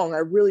get me wrong, I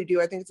really do.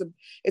 I think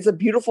it's a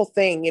beautiful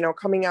thing,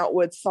 coming out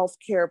with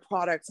self-care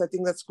products. I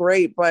think that's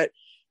great, but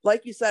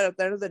like you said, at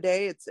the end of the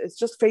day, it's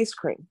just face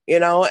cream,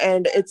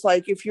 and it's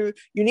like, if you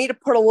need to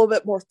put a little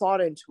bit more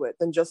thought into it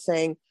than just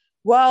saying,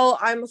 well,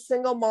 I'm a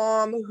single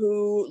mom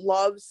who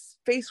loves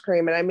face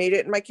cream and I made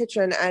it in my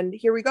kitchen and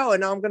here we go.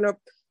 And now I'm going to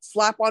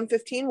slap on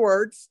 15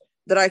 words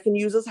that I can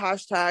use as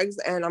hashtags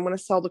and I'm going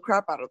to sell the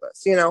crap out of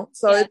this,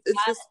 So yeah,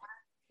 it's just,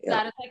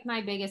 that is like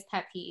my biggest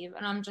pet peeve.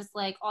 And I'm just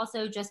like,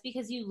 also, just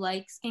because you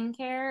like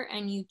skincare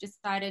and you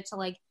decided to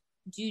like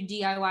do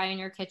DIY in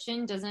your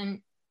kitchen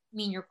doesn't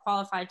mean you're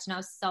qualified to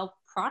now sell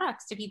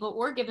products to people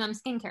or give them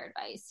skincare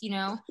advice, Yeah.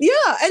 And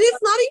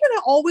it's not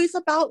even always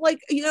about like,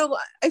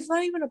 it's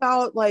not even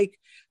about like,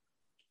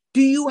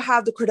 do you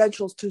have the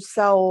credentials to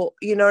sell,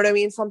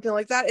 something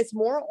like that. It's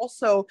more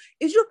also,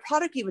 is your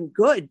product even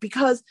good?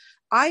 Because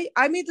I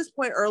made this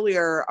point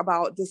earlier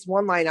about this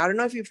one line. I don't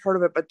know if you've heard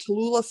of it, but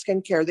Tallulah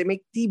Skincare, they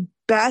make the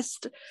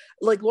best,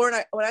 like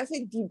Lauren, when I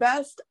say the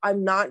best,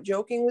 I'm not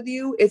joking with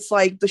you. It's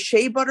like the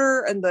shea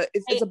butter and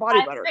it's a body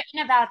butter. I've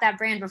written about that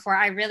brand before.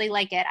 I really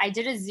like it. I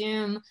did a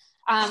Zoom.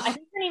 I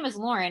think her name was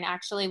Lauren,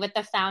 actually, with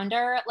the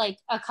founder like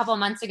a couple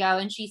months ago.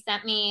 And she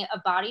sent me a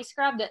body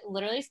scrub that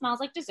literally smells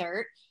like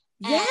dessert.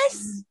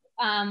 Yes.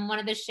 And, one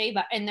of the shea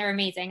butter, and they're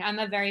amazing. I'm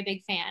a very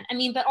big fan. I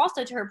mean, but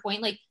also to her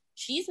point, like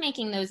she's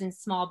making those in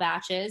small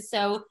batches.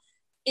 So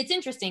it's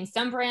interesting.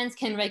 Some brands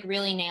can like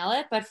really nail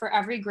it, but for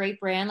every great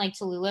brand like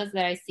Tallulah's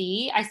that I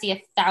see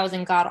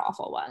 1,000 god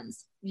awful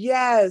ones.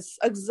 Yes,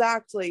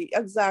 exactly.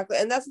 And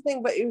that's the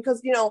thing, but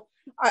because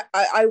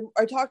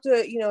I talked to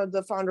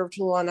the founder of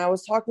Tallulah, and I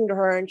was talking to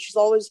her, and she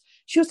was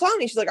telling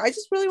me, she's like, I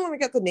just really want to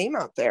get the name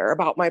out there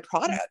about my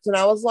product. And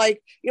I was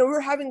like, we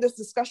were having this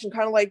discussion,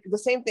 kind of like the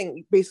same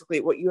thing,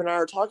 basically what you and I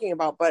are talking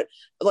about, but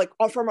like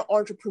from an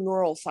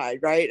entrepreneurial side,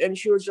 right? And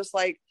she was just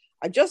like,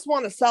 I just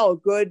want to sell a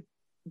good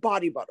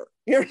body butter.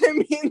 You know what I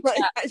mean? Like,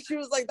 yeah. She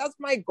was like, that's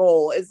my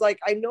goal. Is like,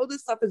 I know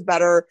this stuff is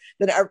better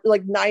than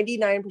like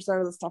 99%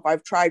 of the stuff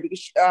I've tried, because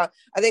she, I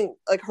think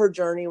like her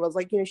journey was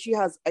like, she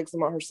has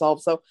eczema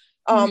herself. So,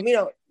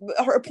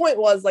 her point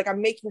was like,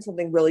 I'm making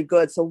something really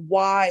good. So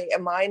why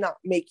am I not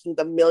making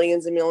the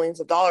millions and millions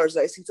of dollars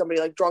that I see somebody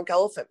like Drunk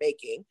Elephant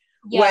making?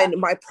 Yeah. When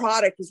my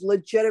product is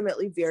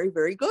legitimately very,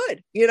 very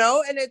good,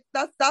 and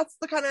that's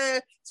the kind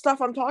of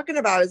stuff I'm talking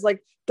about, is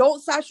like,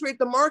 don't saturate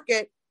the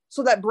market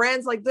so that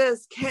brands like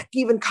this can't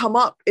even come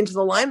up into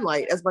the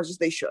limelight as much as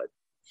they should.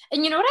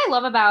 And you know what I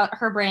love about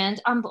her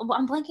brand? I'm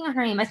blanking on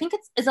her name. I think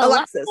it's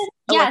Alexis.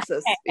 Yes.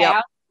 Alexis. Okay.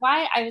 Yep.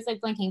 Why I was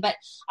like blinking, but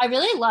I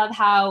really love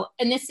how,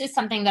 and this is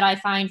something that I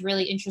find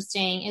really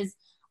interesting, is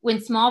when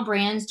small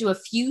brands do a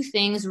few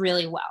things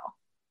really well.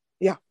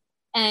 Yeah.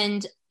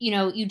 And,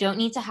 you don't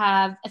need to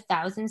have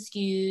 1,000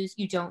 SKUs.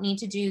 You don't need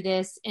to do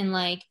this in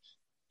like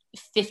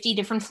 50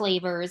 different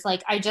flavors.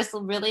 Like, I just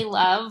really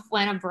love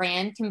when a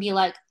brand can be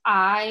like,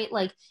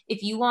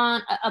 if you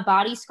want a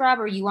body scrub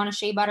or you want a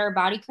shea butter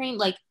body cream,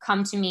 like,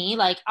 come to me,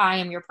 like, I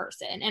am your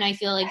person. And I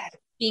feel like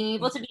being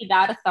able to be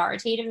that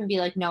authoritative and be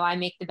like, no, I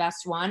make the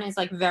best one, is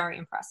like very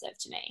impressive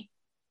to me.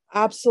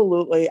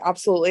 Absolutely.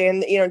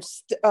 And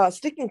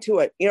sticking to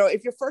it,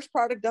 if your first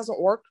product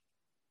doesn't work,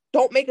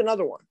 don't make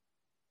another one.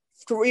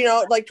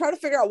 Like, try to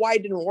figure out why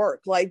it didn't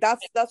work. Like,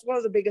 that's one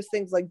of the biggest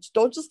things. Like,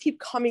 don't just keep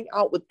coming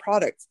out with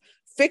products.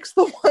 Fix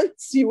the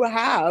ones you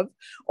have,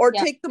 or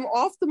take them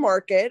off the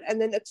market,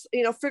 and then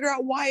figure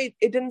out why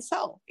it didn't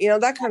sell.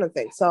 That kind of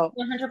thing. So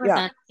 100%.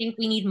 I think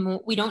we need more.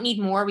 We don't need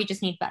more. We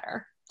just need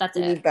better. That's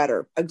it. We need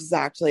better.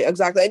 Exactly.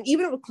 And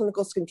even with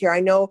clinical skincare, I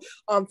know,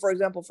 for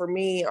example, for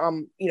me,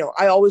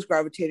 I always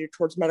gravitated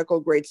towards medical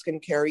grade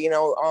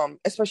skincare,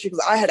 especially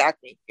because I had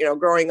acne,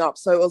 growing up.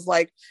 So it was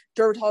like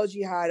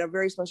dermatology had a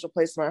very special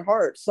place in my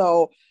heart.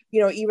 So,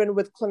 even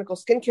with clinical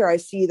skincare, I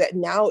see that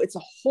now it's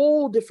a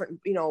whole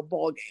different,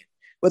 ball game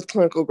with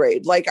clinical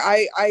grade. Like,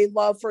 I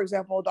love, for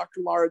example,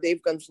 Dr. Lara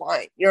Davegun's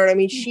line. You know what I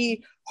mean?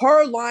 Mm-hmm.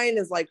 Her line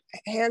is like,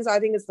 I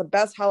think it's the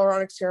best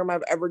hyaluronic serum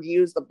I've ever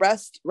used, the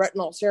best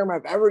retinol serum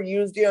I've ever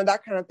used,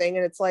 that kind of thing.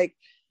 And it's like,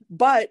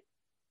 but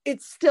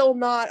it's still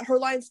not, her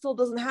line still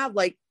doesn't have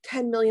like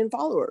 10 million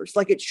followers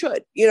like it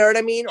should, you know what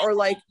I mean? Or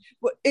like,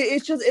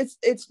 it's just,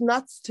 it's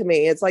nuts to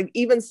me. It's like,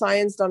 even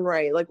science done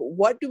right. Like,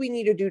 what do we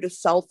need to do to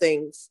sell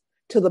things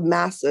to the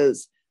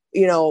masses,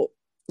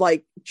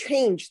 like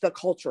change the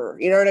culture,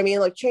 you know what I mean?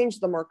 Like, change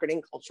the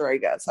marketing culture, I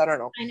guess. I don't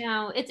know. I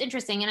know, it's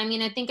interesting. And I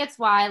mean, I think it's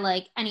why,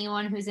 like,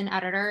 anyone who's an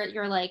editor,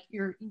 you're like,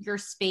 your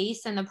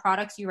space and the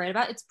products you write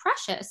about, it's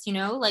precious,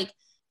 like,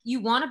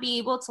 you want to be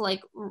able to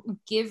like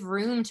give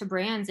room to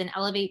brands and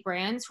elevate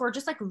brands who are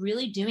just like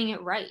really doing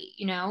it right,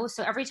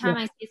 So every time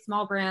I see a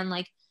small brand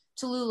like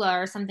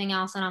Tallulah or something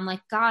else, and I'm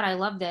like, God, I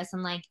love this,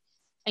 and like,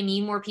 I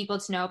need more people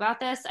to know about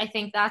this. I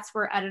think that's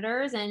where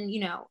editors and,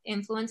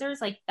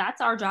 influencers, like,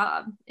 that's our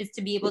job, is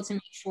to be able to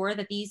make sure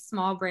that these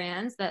small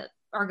brands that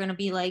are going to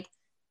be like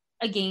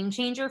a game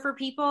changer for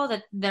people,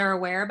 that they're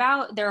aware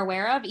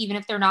of, even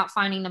if they're not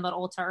finding them at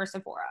Ulta or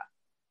Sephora.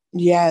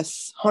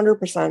 Yes,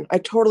 100%. I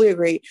totally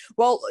agree.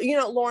 Well,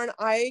 Lauren,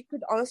 I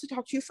could honestly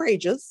talk to you for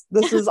ages.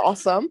 This is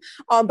awesome.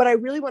 But I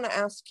really want to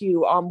ask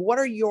you, what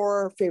are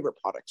your favorite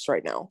products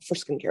right now for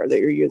skincare that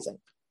you're using?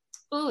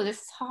 Ooh, this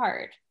is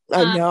hard.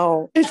 I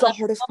know. It's I the love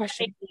hardest all the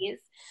question. biggies.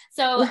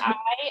 So I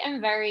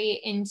am very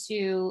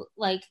into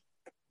like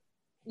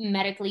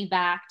medically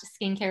backed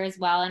skincare as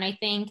well. And I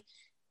think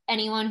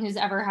anyone who's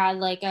ever had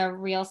like a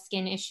real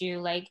skin issue,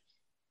 like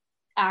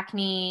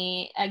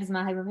acne,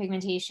 eczema,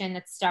 hyperpigmentation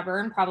that's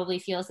stubborn probably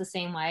feels the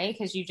same way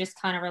because you just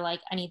kind of are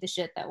like, I need the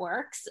shit that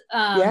works.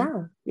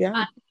 Yeah,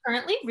 yeah.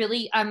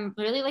 I'm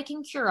really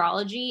liking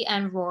Curology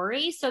and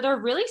Rory. So they're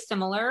really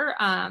similar.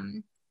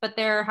 But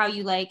they're how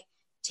you like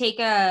take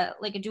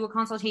do a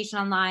consultation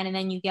online and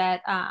then you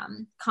get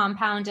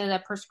compounded a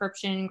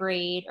prescription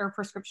grade or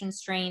prescription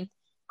strength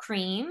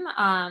cream.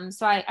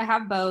 So I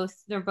have both.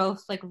 They're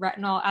both like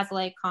retinol as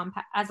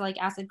like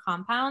acid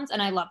compounds,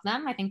 and I love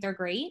them. I think they're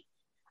great.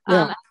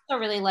 Yeah. I also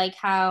really like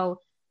how,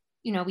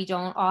 we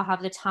don't all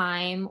have the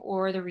time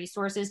or the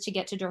resources to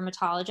get to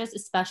dermatologists,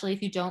 especially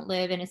if you don't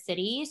live in a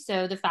city.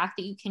 So the fact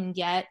that you can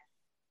get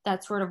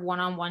that sort of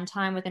one-on-one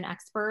time with an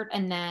expert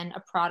and then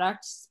a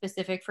product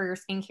specific for your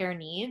skincare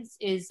needs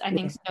is, I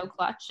think, so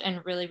clutch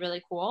and really,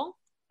 really cool.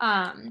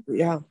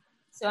 Yeah.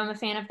 So I'm a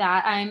fan of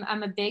that.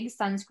 I'm a big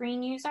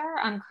sunscreen user.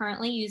 I'm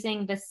currently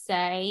using the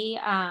Say,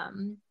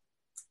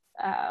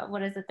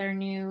 what is it? Their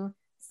new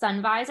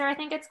sun visor, I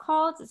think it's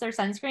called. It's their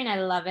sunscreen.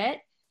 I love it.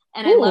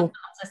 And I love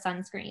Elsa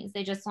sunscreens.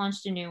 They just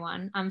launched a new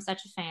one. I'm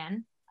such a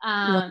fan.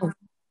 Yeah.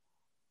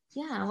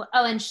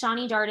 Oh, and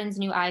Shani Darden's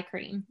new eye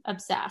cream.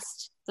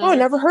 Obsessed. I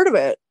never heard of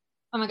it.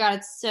 Oh my God,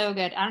 it's so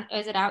good.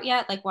 Is it out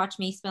yet? Like, watch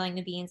me spilling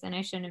the beans, and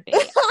I shouldn't be.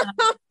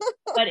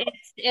 But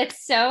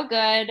it's so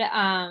good.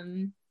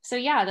 So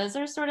yeah, those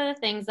are sort of the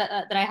things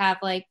that I have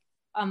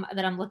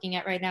that I'm looking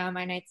at right now in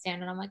my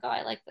nightstand, and I'm like, oh,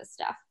 I like this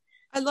stuff.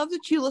 I love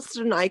that you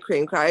listed an eye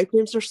cream. Eye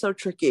creams are so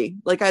tricky.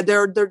 Like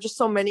there are just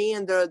so many,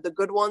 and the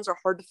good ones are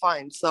hard to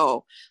find.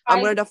 So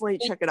I'm gonna definitely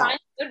check it out.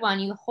 Good one.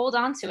 You hold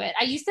on to it.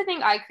 I used to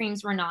think eye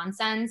creams were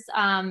nonsense,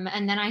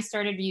 and then I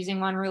started using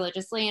one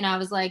religiously, and I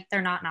was like,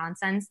 they're not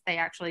nonsense. They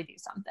actually do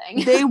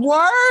something. They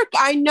work.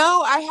 I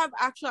know. I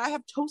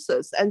have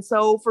ptosis, and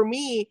so for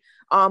me,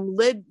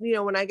 lid,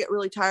 when I get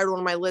really tired, one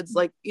of my lids,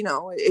 like,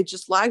 it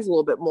just lags a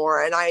little bit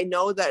more. And I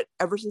know that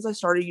ever since I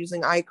started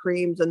using eye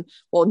creams, and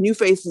New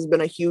Face has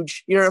been a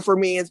huge, for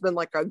me, it's been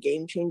like a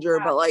game changer,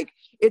 but like,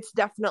 it's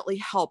definitely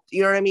helped,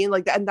 you know what I mean?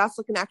 Like, and that's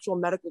like an actual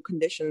medical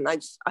condition.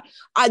 That's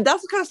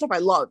the kind of stuff I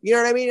love. You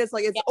know what I mean? It's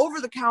like, it's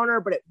over the counter,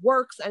 but it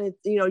works. And it's,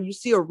 you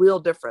see a real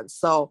difference.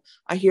 So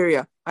I hear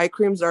you. Eye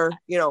creams are,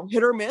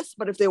 hit or miss,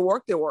 but if they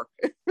work, they work.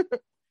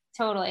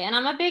 Totally. And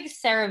I'm a big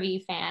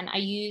CeraVe fan. I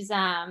use,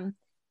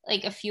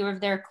 like a few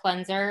of their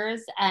cleansers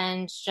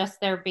and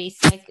just their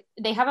basic,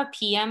 they have a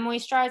PM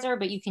moisturizer,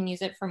 but you can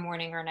use it for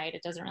morning or night.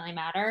 It doesn't really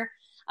matter.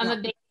 I'm a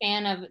big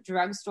fan of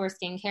drugstore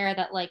skincare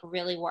that like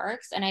really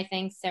works. And I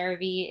think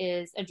CeraVe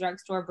is a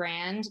drugstore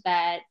brand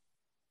that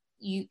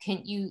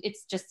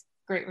it's just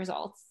great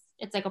results.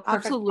 It's like a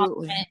perfect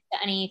complement to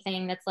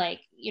anything that's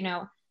like,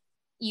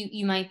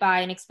 you might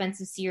buy an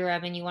expensive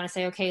serum and you want to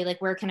say, okay, like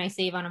where can I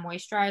save on a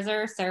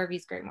moisturizer?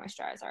 CeraVe's great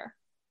moisturizer.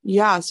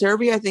 Yeah,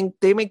 CeraVe, I think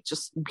they make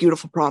just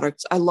beautiful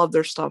products. I love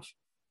their stuff.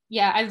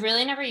 Yeah, I've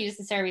really never used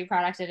the CeraVe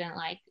product I didn't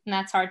like. And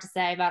that's hard to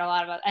say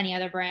about any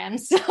other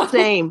brands. So.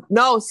 Same.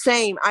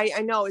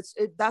 I know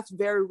that's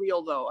very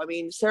real though. I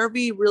mean,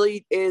 CeraVe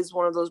really is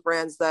one of those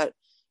brands that,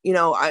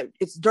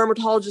 it's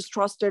dermatologist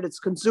trusted, it's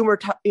consumer,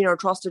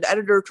 trusted,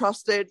 editor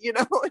trusted,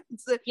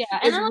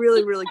 it's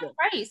really, really good.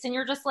 Price. And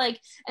you're just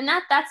like, and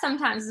that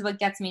sometimes is what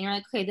gets me. You're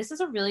like, okay, this is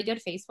a really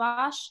good face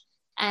wash.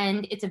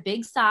 And it's a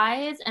big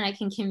size and I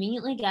can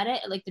conveniently get it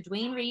at like the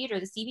Duane Reade or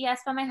the CVS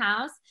by my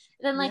house.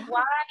 And then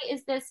why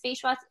is this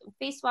face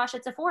wash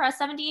at Sephora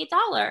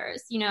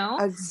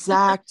 $78?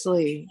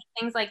 Exactly.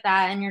 Things like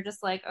that. And you're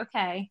just like,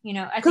 okay,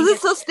 because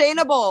it's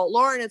sustainable.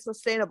 Lauren, it's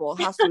sustainable.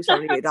 It has to be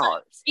 $78.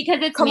 Because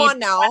it's come on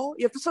now.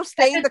 You have to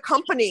sustain the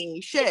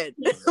company. Shit.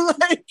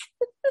 Like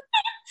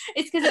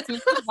it's because it's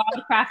made with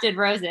wild-crafted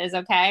roses,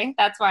 okay?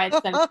 That's why it's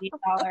 $78.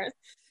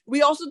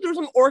 We also threw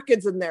some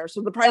orchids in there,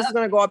 so the price is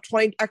going to go up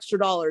 $20 extra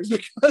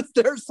because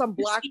there's some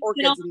black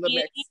orchids in the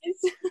mix.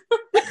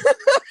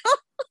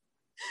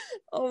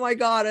 Oh my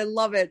God, I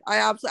love it.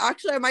 I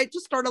might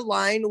just start a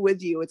line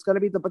with you. It's going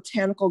to be the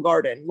Botanical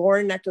Garden.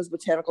 Lauren Necta's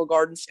Botanical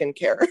Garden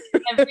skincare.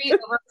 Every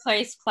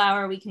overpriced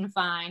flower we can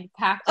find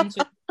packed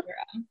into a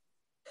serum.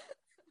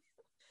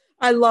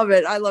 I love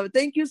it.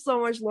 Thank you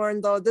so much, Lauren,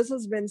 though. This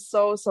has been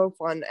so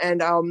fun,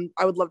 and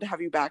I would love to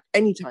have you back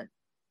anytime.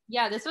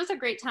 Yeah, this was a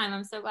great time.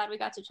 I'm so glad we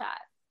got to chat.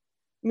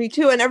 Me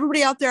too. And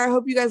everybody out there, I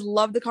hope you guys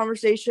love the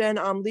conversation.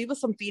 Leave us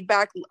some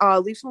feedback,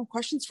 leave some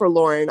questions for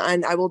Lauren,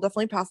 and I will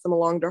definitely pass them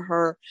along to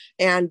her.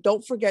 And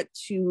don't forget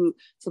to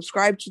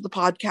subscribe to the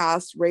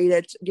podcast, rate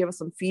it, give us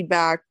some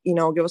feedback,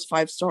 give us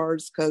 5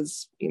 stars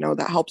because,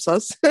 that helps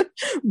us.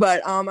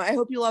 But I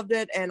hope you loved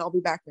it, and I'll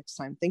be back next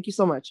time. Thank you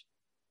so much.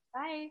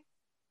 Bye.